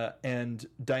 and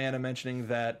Diana mentioning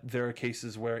that there are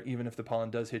cases where even if the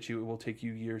pollen does hit you, it will take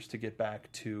you years to get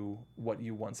back to what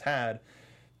you once had?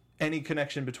 Any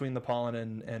connection between the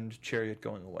pollen and Chariot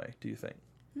going away, do you think?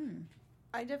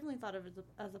 I definitely thought of it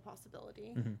as a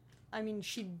possibility. Mm-hmm. I mean,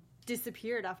 she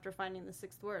disappeared after finding the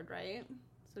sixth word, right?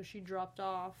 So she dropped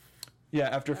off. Yeah,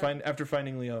 after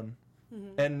finding Leon.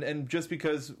 Mm-hmm. And just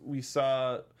because we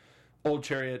saw old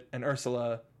Chariot and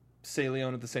Ursula say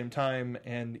Leon at the same time,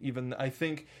 and even I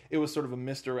think it was sort of a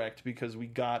misdirect because we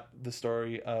got the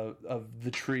story of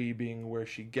the tree being where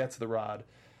she gets the rod.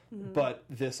 Mm-hmm. But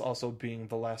this also being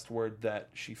the last word that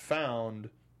she found,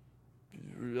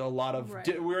 a lot of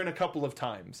we're in a couple of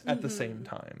times at the same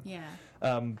time. Yeah.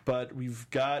 But we've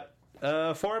got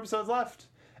 4 episodes left,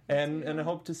 and I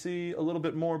hope to see a little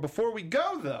bit more. Before we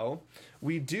go, though,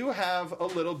 we do have a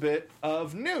little bit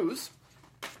of news.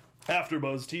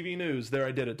 AfterBuzz TV news. There,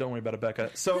 I did it. Don't worry about it, Becca.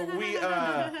 So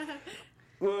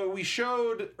we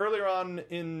showed earlier on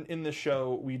in the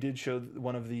show, we did show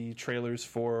one of the trailers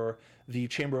for the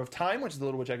Chamber of Time, which is the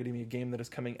Little Witch Academia game that is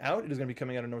coming out. It is going to be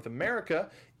coming out in North America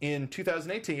in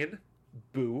 2018.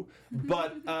 Boo.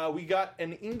 But we got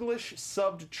an English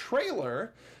subbed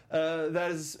trailer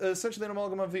that is essentially an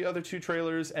amalgam of the other 2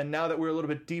 trailers, and now that we're a little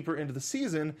bit deeper into the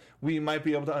season, we might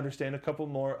be able to understand a couple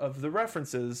more of the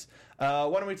references.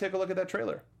 Why don't we take a look at that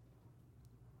trailer?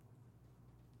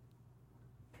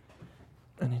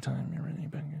 Anytime you're ready,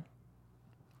 Becca.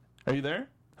 Are you there?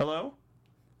 Hello?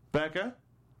 Becca?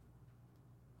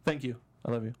 Thank you.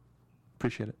 I love you.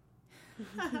 Appreciate it.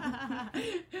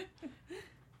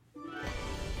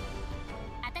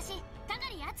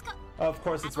 Of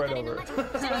course, it's right over.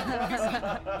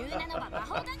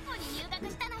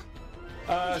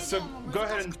 So go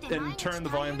ahead and turn the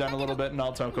volume down a little bit, and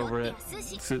I'll talk over it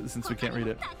since we can't read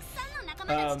it.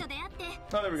 Oh,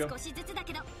 there we go.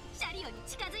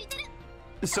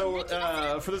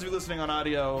 So, for those of you listening on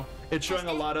audio, it's showing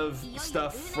a lot of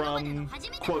stuff from,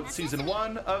 quote, Season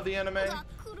 1 of the anime.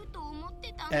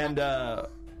 And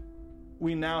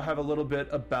we now have a little bit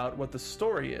about what the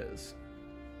story is.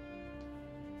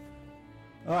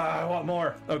 I want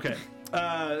more. Okay.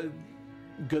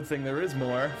 Good thing there is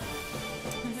more.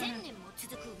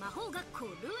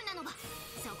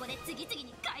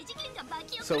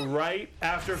 So right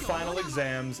after final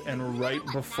exams and right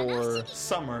before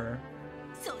summer,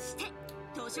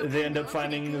 they end up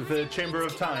finding the Chamber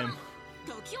of Time.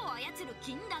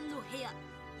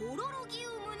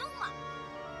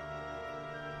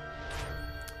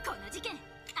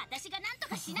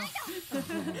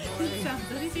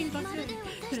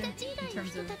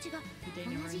 terms of the day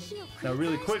numbering. Now,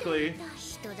 really quickly,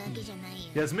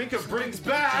 Yasminka brings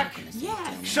back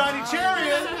Yes! Shiny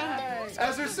Chariot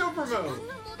as her super move.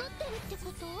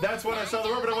 That's when I saw the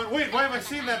robot. I went, wait, why have I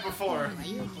seen that before?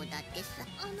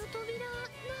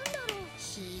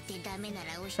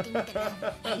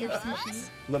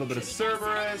 A little bit of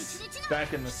Cerberus,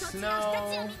 back in the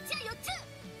snow.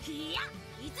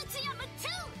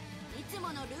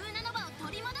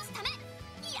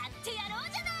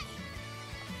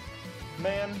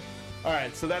 Man.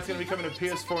 Alright, so that's going to be coming to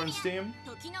PS4 and Steam.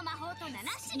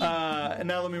 And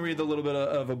now let me read a little bit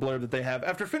of a blurb that they have.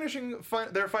 After finishing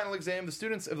their final exam, the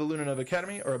students of the Luna Nova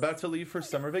Academy are about to leave for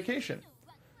summer vacation.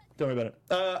 Don't worry about it.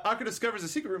 Akka discovers a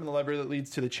secret room in the library that leads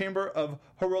to the Chamber of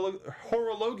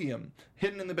Horologium,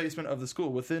 hidden in the basement of the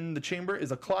school. Within the chamber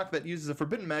is a clock that uses a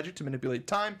forbidden magic to manipulate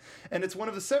time, and it's one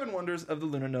of the 7 wonders of the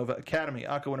Luna Nova Academy.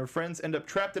 Akka and her friends end up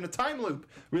trapped in a time loop,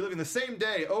 reliving the same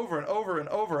day over and over and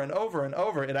over and over and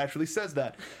over. It actually says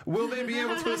that. Will they be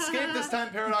able to escape this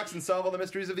time paradox and solve all the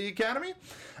mysteries of the Academy?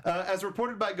 As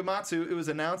reported by Gamatsu, it was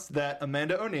announced that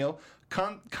Amanda O'Neill,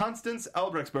 Constance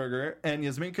Albrechtsberger, and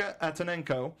Yasminka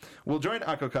Antonenko will join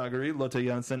Ako Kaguri, Lotte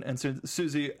Janssen, and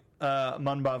Suzy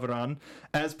Manbavaran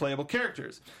as playable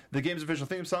characters. The game's official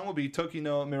theme song will be Toki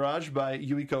no Mirage by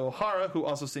Yuiko Ohara, who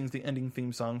also sings the ending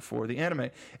theme song for the anime.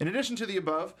 In addition to the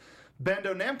above,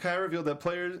 Bandai Namco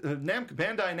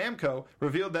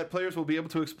revealed that players will be able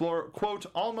to explore, quote,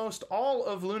 almost all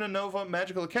of Luna Nova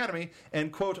Magical Academy,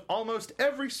 and, quote, almost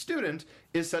every student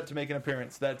is set to make an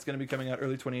appearance. That's going to be coming out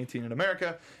early 2018 in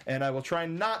America, and I will try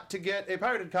not to get a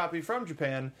pirated copy from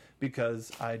Japan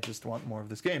because I just want more of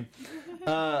this game.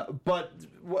 But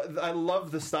I love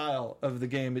the style of the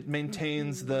game. It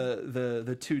maintains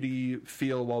the 2D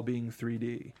feel while being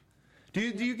 3D. Do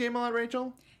you game a lot,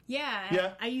 Rachel?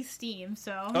 Yeah. I use Steam,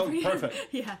 so perfect.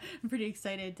 Yeah, I'm pretty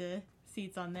excited to see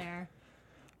it's on there.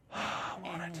 I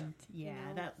want it. Yeah,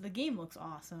 the game looks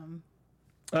awesome.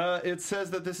 It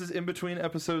says that this is in between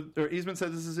Eastman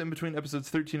said this is in between episodes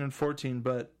 13 and 14,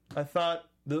 but I thought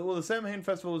the Samhain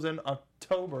Festival was in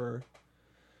October.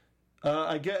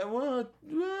 Does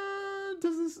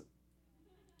this?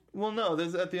 Well, no, this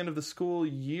is at the end of the school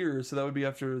year, so that would be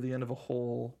after the end of a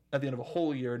whole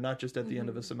year, not just at the end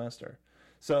of a semester.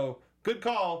 So, good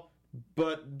call,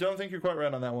 but don't think you're quite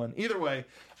right on that one. Either way,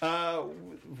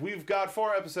 we've got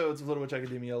 4 episodes of Little Witch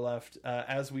Academia left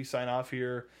as we sign off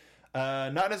here.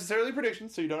 Not necessarily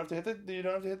predictions, so you don't have to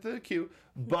hit the queue.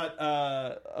 But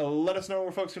let us know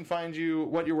where folks can find you,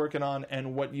 what you're working on,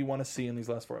 and what you want to see in these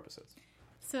last 4 episodes.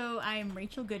 So I'm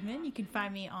Rachel Goodman. You can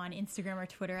find me on Instagram or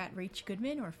Twitter at Rach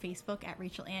Goodman or Facebook at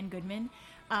Rachel Ann Goodman.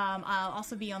 I'll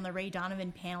also be on the Ray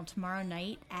Donovan panel tomorrow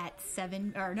night at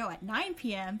 9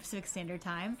 p.m. Pacific Standard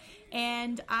Time.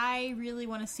 And I really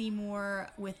want to see more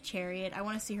with Chariot. I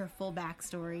want to see her full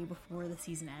backstory before the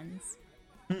season ends.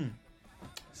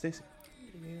 Stacey.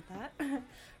 I agree with that.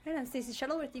 Right, I'm Stacey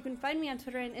Shuttleworth. You can find me on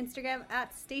Twitter and Instagram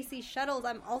at Stacey Shuttles.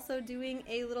 I'm also doing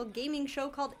a little gaming show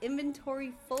called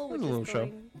Inventory Full, which is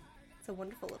going. It's a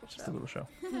wonderful little show. Just a little show.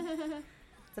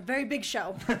 It's a very big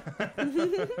show.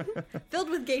 Filled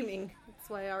with gaming.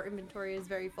 That's why our inventory is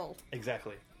very full.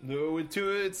 Exactly.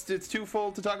 It's too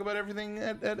full to talk about everything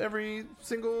at every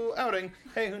single outing.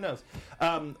 Hey, who knows?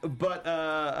 But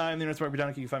I'm the Mark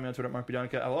Bidonica. You can find me on Twitter at Mark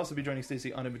Bidonica. I'll also be joining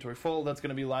Stacey on Inventory Full. That's going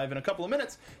to be live in a couple of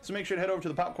minutes. So make sure to head over to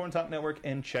the Popcorn Talk Network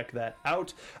and check that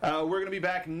out. We're going to be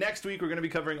back next week. We're going to be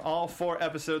covering all 4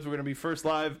 episodes. We're going to be first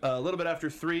live a little bit after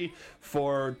 3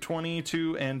 for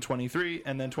 22 and 23,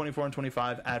 and then 24 and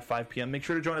 25 at 5 p.m. Make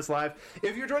sure to join us live.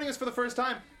 If you're joining us for the first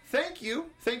time, thank you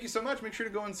so much. Make sure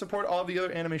to go and support all the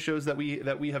other anime shows that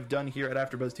we have done here at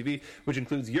AfterBuzz TV, which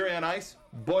includes Yuri on Ice.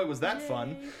 Boy, was that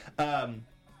fun.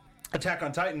 Attack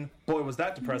on Titan. Boy, was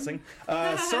that depressing.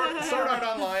 Sword Art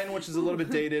Online, which is a little bit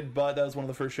dated, but that was one of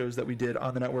the first shows that we did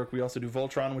on the network. We also do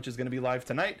Voltron, which is going to be live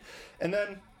tonight, and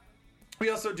then we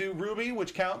also do Ruby,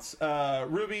 which counts.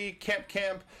 Ruby,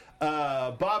 Camp,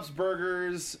 Bob's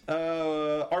Burgers,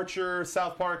 Archer,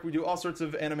 South Park. We do all sorts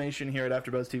of animation here at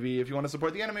AfterBuzz TV. If you want to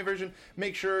support the anime version,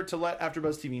 make sure to let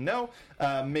AfterBuzz TV know.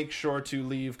 Make sure to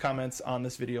leave comments on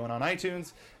this video and on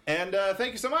iTunes. And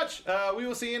thank you so much. We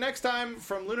will see you next time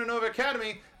from Luna Nova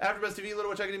Academy, AfterBuzz TV,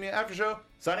 Little Witch Academia After Show.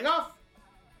 Signing off.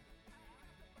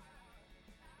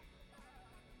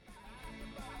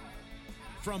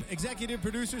 From executive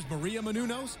producers Maria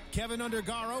Menounos, Kevin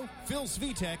Undergaro, Phil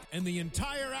Svitek, and the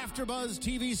entire AfterBuzz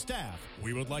TV staff,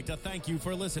 we would like to thank you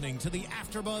for listening to the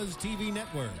AfterBuzz TV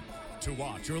network. To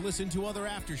watch or listen to other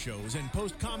after shows and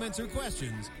post comments or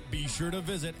questions, be sure to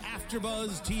visit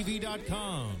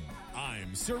AfterBuzzTV.com.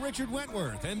 I'm Sir Richard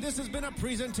Wentworth, and this has been a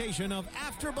presentation of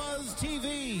AfterBuzz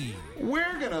TV.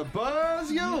 We're gonna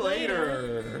buzz you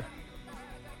later.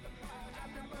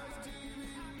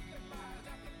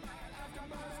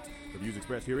 The views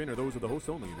expressed herein are those of the hosts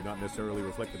only and do not necessarily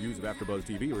reflect the views of AfterBuzz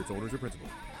TV or its owners or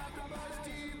principals.